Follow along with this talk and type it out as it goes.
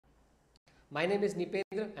My name is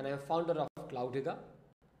Neependra and I am founder of Cloudhiga.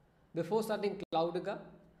 Before starting Cloudhiga,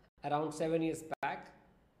 around 7 years back,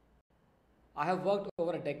 I have worked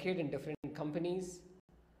over a decade in different companies,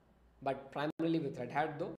 but primarily with Red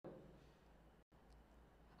Hat though.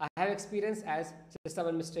 I have experience as system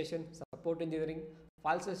administration, support engineering,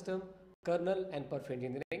 file system, kernel and perf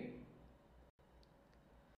engineering.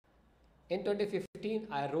 In 2015,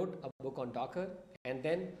 I wrote a book on Docker and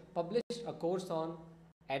then published a course on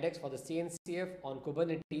edX for the CNCF on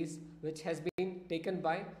Kubernetes, which has been taken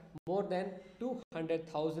by more than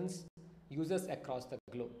 200,000 users across the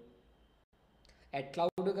globe. At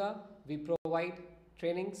Cloudhiga, we provide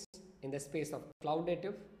trainings in the space of cloud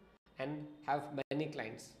native and have many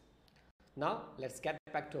clients. Now, let's get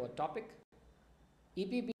back to our topic.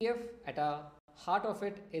 eBPF at the heart of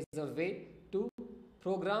it is a way to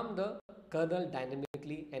program the kernel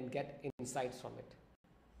dynamically and get insights from it.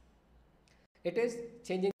 It is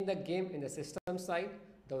changing the game in the system side,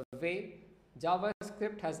 the way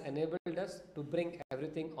JavaScript has enabled us to bring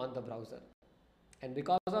everything on the browser. And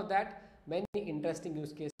because of that, many interesting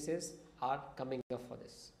use cases are coming up for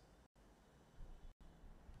this.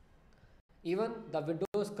 Even the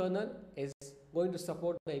Windows kernel is going to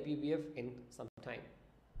support the eBPF in some time.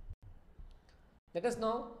 Let us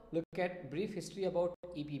now look at brief history about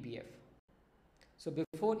eBPF. So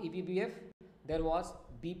before eBPF, there was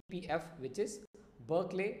BPF, which is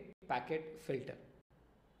Berkeley Packet Filter.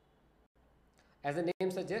 As the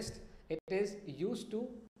name suggests, it is used to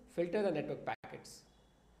filter the network packets.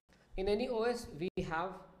 In any OS, we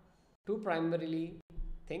have two primarily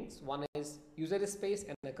things. One is user space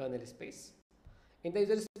and the kernel space. In the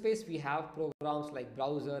user space, we have programs like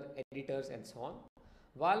browser, editors, and so on.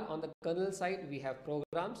 While on the kernel side, we have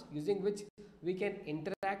programs using which we can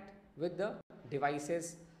interact with the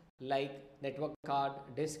devices like network card,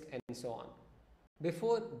 disk, and so on.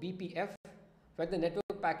 Before BPF, when the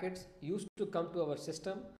network packets used to come to our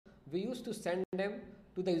system, we used to send them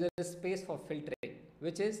to the user space for filtering,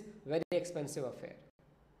 which is very expensive affair.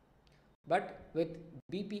 But with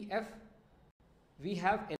BPF, we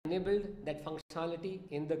have enabled that functionality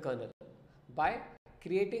in the kernel by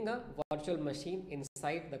creating a virtual machine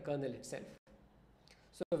inside the kernel itself.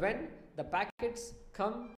 So when the packets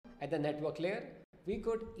come at the network layer, we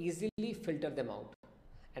could easily filter them out,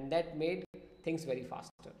 and that made things very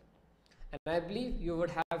faster. And I believe you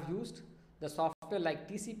would have used the software like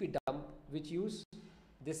TCP dump, which used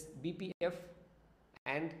this BPF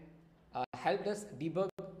and helped us debug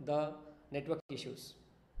the network issues.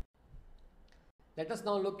 Let us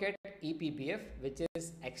now look at eBPF, which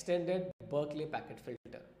is Extended Berkeley Packet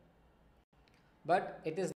Filter. But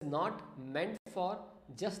it is not meant for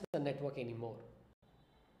just the network anymore.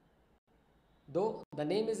 Though the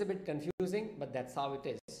name is a bit confusing, but that's how it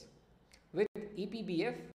is. With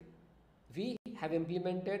eBPF, we have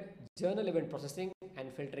implemented journal event processing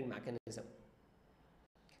and filtering mechanism.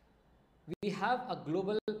 We have a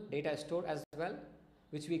global data store as well,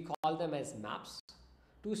 which we call them as maps,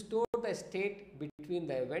 to store the state between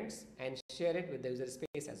the events and share it with the user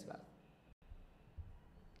space as well.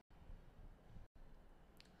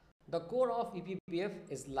 The core of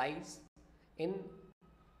eBPF lies in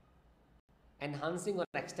enhancing or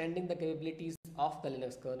extending the capabilities of the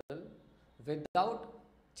Linux kernel without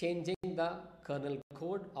changing the kernel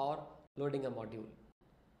code or loading a module.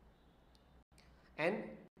 And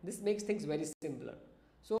this makes things very simpler.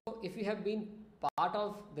 So if you have been part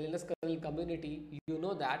of the Linux kernel community, you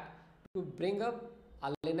know that to bring up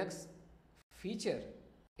a Linux feature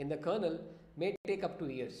in the kernel may take up to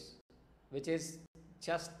years, which is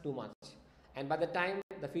just too much. And by the time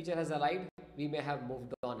the feature has arrived, we may have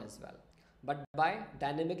moved on as well. But by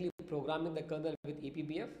dynamically programming the kernel with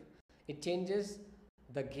eBPF, it changes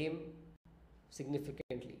the game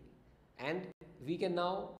significantly. And we can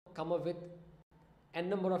now come up with a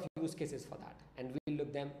number of use cases for that, and we'll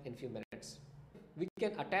look them in few minutes. We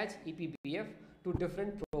can attach eBPF to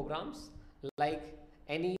different programs like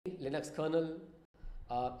any Linux kernel,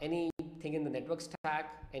 anything in the network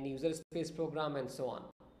stack, any user space program, and so on.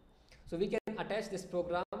 So we can attach this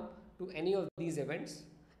program to any of these events,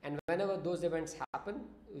 and whenever those events happen,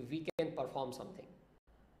 we can perform something.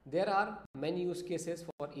 There are many use cases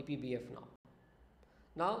for eBPF now.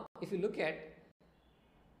 Now, if you look at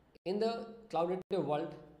in the cloud native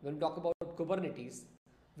world, when we talk about Kubernetes,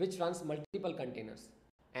 which runs multiple containers,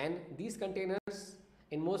 and these containers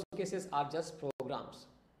in most cases are just programs.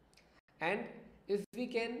 And if we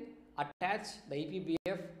can attach the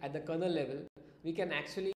eBPF at the kernel level, we can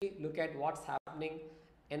actually look at what's happening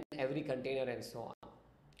in every container and so on.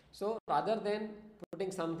 So rather than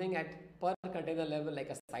putting something at per container level like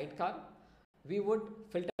a sidecar, we would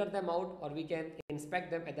filter them out, or we can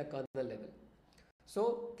inspect them at the kernel level.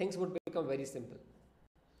 So things would become very simple.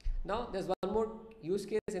 Now there's one more use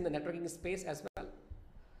case in the networking space as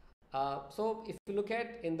well. So if you look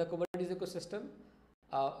at in the Kubernetes ecosystem,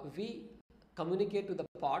 we communicate to the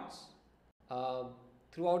pods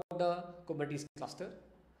throughout the Kubernetes cluster,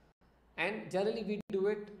 and generally we do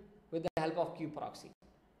it with the help of kubeproxy.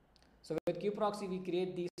 So with kubeproxy, we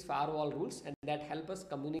create these firewall rules, and that help us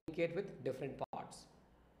communicate with different pods.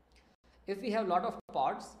 If we have a lot of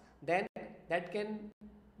pods, then that can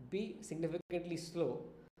be significantly slow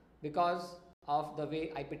because of the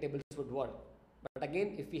way IP tables would work. But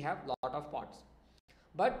again, if we have a lot of pods.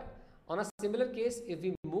 But on a similar case, if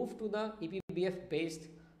we move to the eBPF based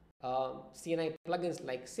CNI plugins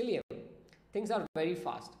like Cilium, things are very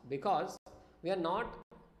fast because we are not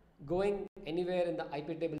going anywhere in the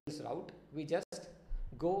IP tables route. We just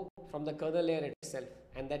go from the kernel layer itself,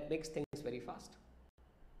 and that makes things very fast.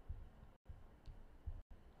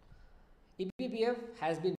 eBPF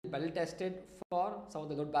has been well tested for some of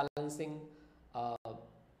the load balancing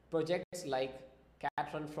projects like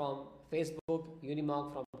Catrun from Facebook,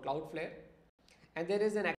 Unimog from Cloudflare, and there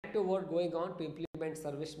is an active work going on to implement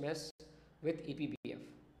service mesh with eBPF.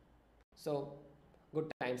 So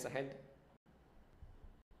good times ahead.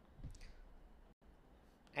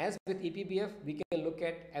 As with eBPF, we can look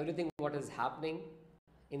at everything what is happening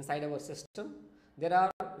inside our system. There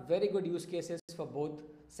are very good use cases for both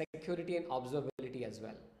security and observability as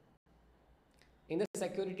well. In the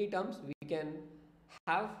security terms, we can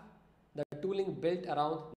have the tooling built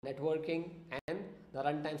around networking and the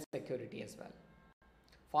runtime security as well.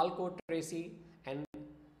 Fault code tracy and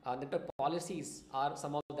network policies are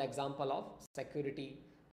some of the example of security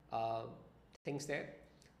things there.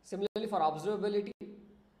 Similarly, for observability,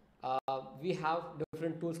 we have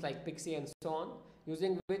different tools like Pixie and so on,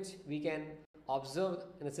 using which we can observe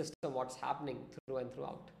in the system what's happening through and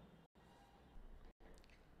throughout.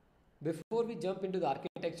 Before we jump into the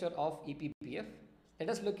architecture of eBPF, let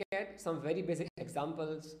us look at some very basic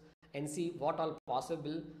examples and see what all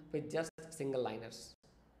possible with just single liners.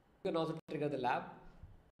 You can also trigger the lab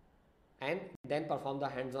and then perform the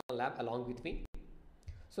hands-on lab along with me.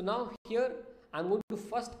 So now here I'm going to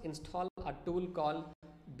first install a tool called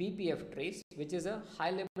BPF trace, which is a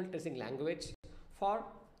high-level tracing language for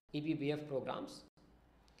eBPF programs.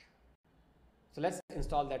 So let's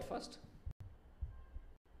install that first.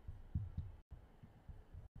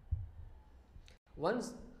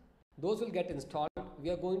 Once those will get installed, we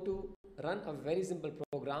are going to run a very simple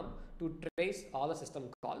program to trace all the system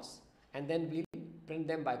calls, and then we'll print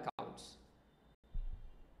them by counts.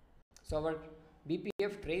 So our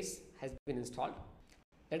BPF trace has been installed.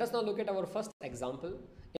 Let us now look at our first example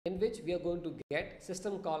in which we are going to get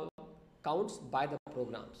system call counts by the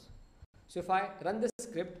programs. So if I run this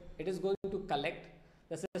script, it is going to collect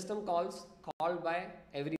the system calls called by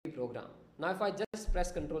every program. Now if I just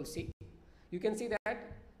press Ctrl C, you can see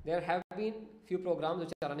that there have been few programs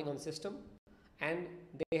which are running on system, and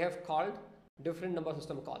they have called different number of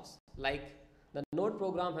system calls. Like the node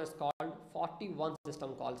program has called 41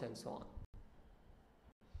 system calls and so on.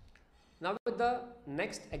 Now with the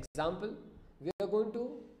next example, we are going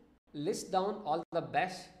to list down all the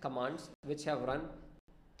bash commands which have run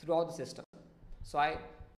throughout the system. So I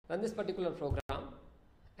run this particular program,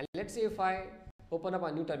 and let's say if I open up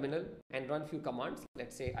a new terminal and run few commands,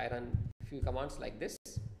 let's say I run few commands like this.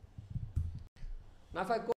 Now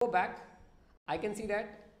if I go back, I can see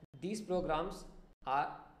that these programs are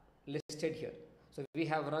listed here. So we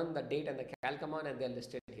have run the date and the cal command, and they are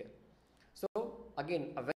listed here. So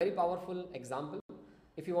again, a very powerful example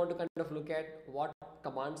if you want to kind of look at what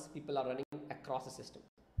commands people are running across the system.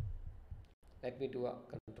 Let me do a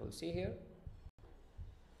Ctrl C here.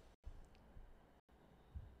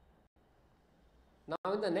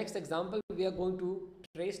 Now in the next example, we are going to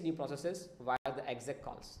trace new processes via the exec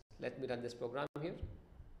calls. Let me run this program here.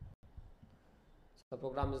 So the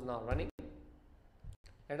program is now running.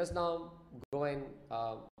 Let us now go and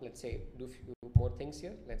let's say do few more things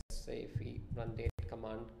here. Let's say if we run date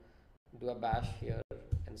command, do a bash here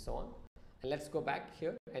and so on. And let's go back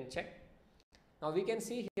here and check. Now we can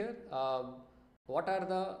see here what are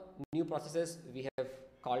the new processes we have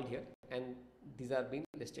called here, and these are being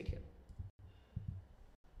listed here.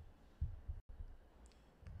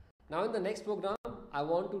 Now in the next program, I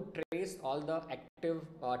want to trace all the active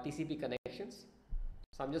TCP connections.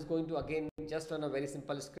 So I'm just going to again just run a very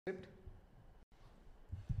simple script,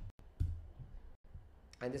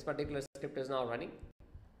 and this particular script is now running.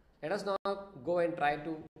 Let us now go and try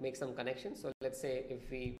to make some connections. So let's say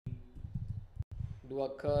if we do a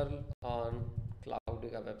curl on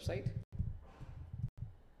Cloudega website,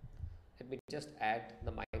 me just add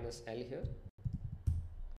the -L here.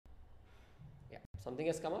 Yeah, something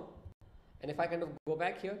has come up. And if I kind of go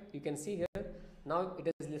back here, you can see here, now it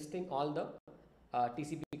is listing all the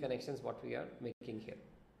TCP connections what we are making here.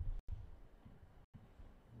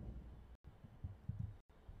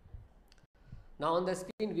 Now on the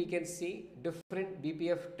screen, we can see different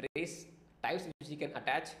BPF trace types which we can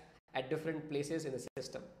attach at different places in the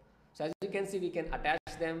system. So as you can see, we can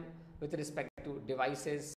attach them with respect to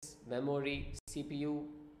devices, memory, CPU,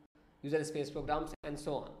 user space programs, and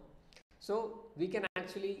so on. So we can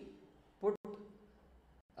actually put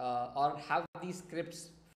or have these scripts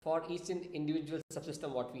for each individual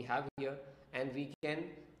subsystem what we have here, and we can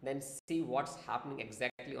then see what's happening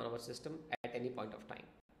exactly on our system at any point of time.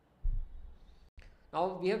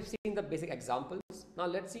 Now we have seen the basic examples. Now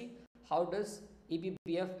let's see how does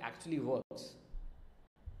eBPF actually works.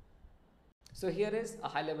 So here is a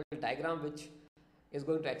high level diagram which is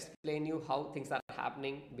going to explain you how things are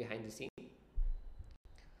happening behind the scene.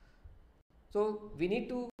 So we need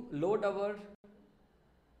to load our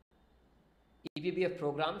eBPF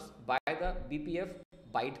programs by the BPF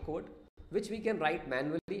bytecode, which we can write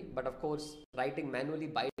manually, but of course writing manually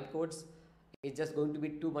bytecodes is just going to be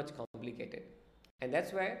too much complicated. And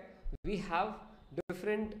that's where we have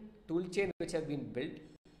different toolchain which have been built,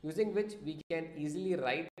 using which we can easily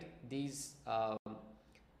write these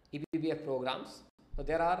eBPF programs. So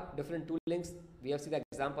there are different toolings. We have seen the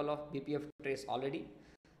example of BPF trace already.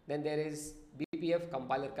 Then there is BPF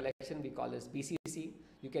compiler collection, we call this BCC.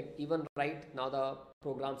 You can even write now the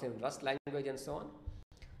programs in Rust language and so on.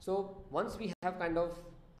 So once we have kind of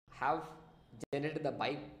generated the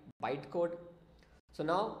bytecode, so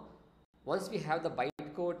now once we have the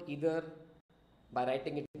bytecode either by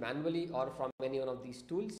writing it manually or from any one of these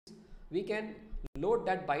tools, we can load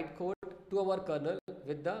that bytecode to our kernel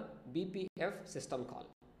with the BPF system call.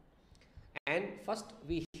 And first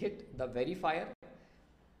we hit the verifier,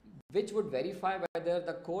 which would verify whether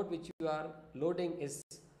the code which you are loading is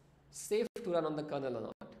safe to run on the kernel or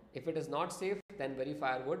not. If it is not safe, then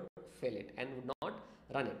verifier would fail it and would not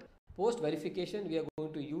run it. Post verification, we are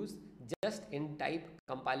going to use just in type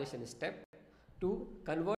compilation step to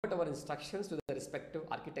convert our instructions to the respective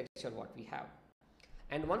architecture what we have.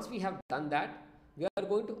 And once we have done that, we are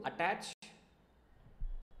going to attach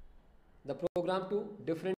the program to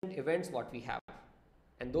different events what we have.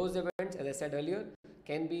 And those events, as I said earlier,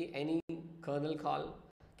 can be any kernel call,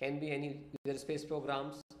 can be any user space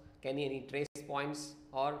programs, can be any trace points,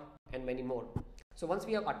 and many more. So once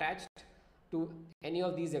we have attached to any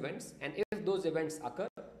of these events, and if those events occur,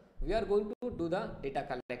 we are going to do the data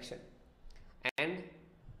collection. And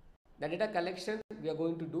the data collection we are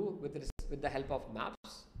going to do with the help of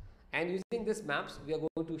maps. And using these maps, we are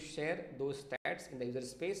going to share those stats in the user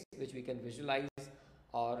space, which we can visualize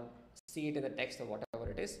or see it in the text or whatever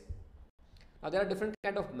it is. Now there are different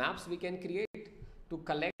kind of maps we can create to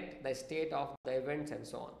collect the state of the events and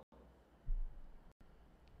so on.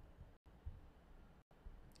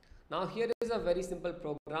 Now here is a very simple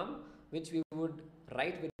program which we would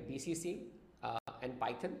write with BCC and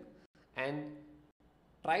Python, and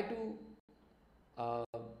try to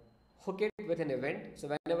hook it with an event. So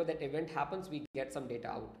whenever that event happens, we get some data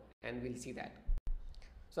out, and we'll see that.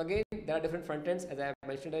 So again, there are different front ends as I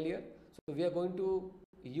mentioned earlier. So we are going to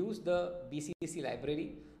use the BCC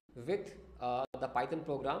library with the Python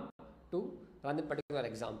program to run the particular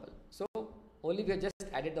example. So only we have just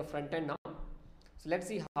added the front end now. So let's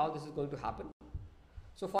see how this is going to happen.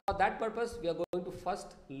 So for that purpose, we are going to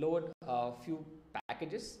first load a few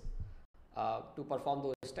packages to perform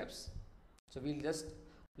those steps. So we'll just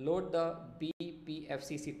load the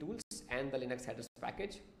BPFCC tools and the Linux headers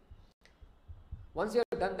package. Once you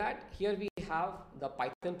have done that, here we have the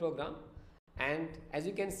Python program, and as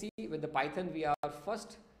you can see with the Python, we are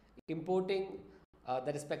first importing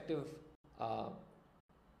the respective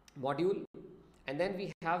module, and then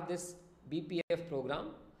we have this BPF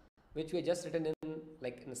program which we have just written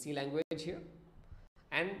in C language here,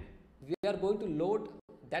 and we are going to load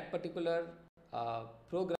that particular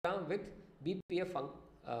program with BPF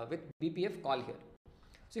call here.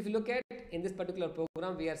 So if you look at in this particular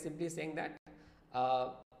program, we are simply saying that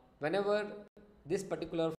whenever this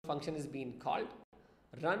particular function is being called,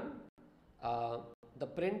 run the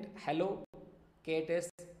print hello, KTS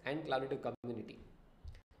and cloud-native community.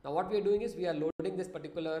 Now what we are doing is we are loading this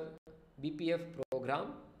particular BPF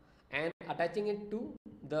program and attaching it to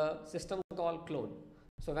the system call clone.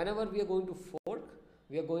 So whenever we are going to fork,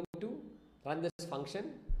 we are going to run this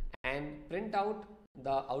function and print out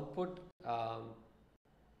the output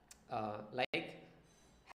like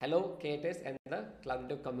hello, KTS and the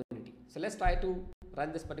cloud-native community. So let's try to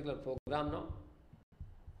run this particular program now.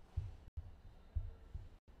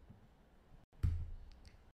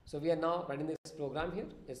 So we are now running this program here.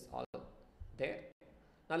 It's all there.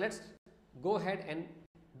 Now let's go ahead and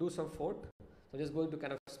do some fork. So just going to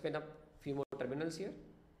kind of spin up few more terminals here.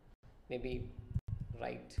 Maybe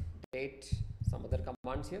write date, some other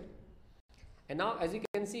commands here. And now as you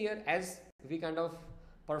can see here, as we kind of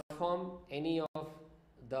perform any of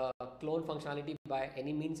the clone functionality by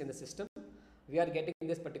any means in the system, we are getting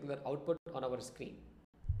this particular output on our screen.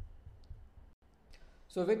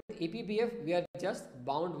 So with eBPF, we are just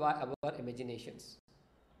bound by our imaginations.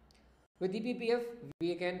 With eBPF,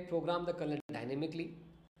 we can program the kernel dynamically,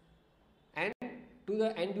 and to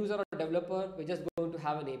the end user or developer, we're just going to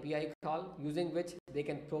have an API call using which they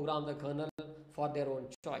can program the kernel for their own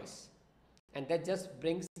choice. And that just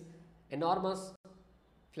brings enormous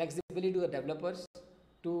flexibility to the developers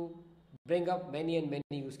to bring up many and many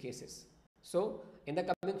use cases. So in the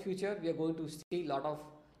coming future, we are going to see a lot of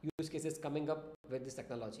use cases coming up with this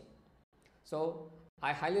technology. So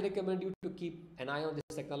I highly recommend you to keep an eye on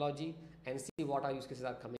this technology and see what our use cases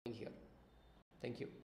are coming here. Thank you.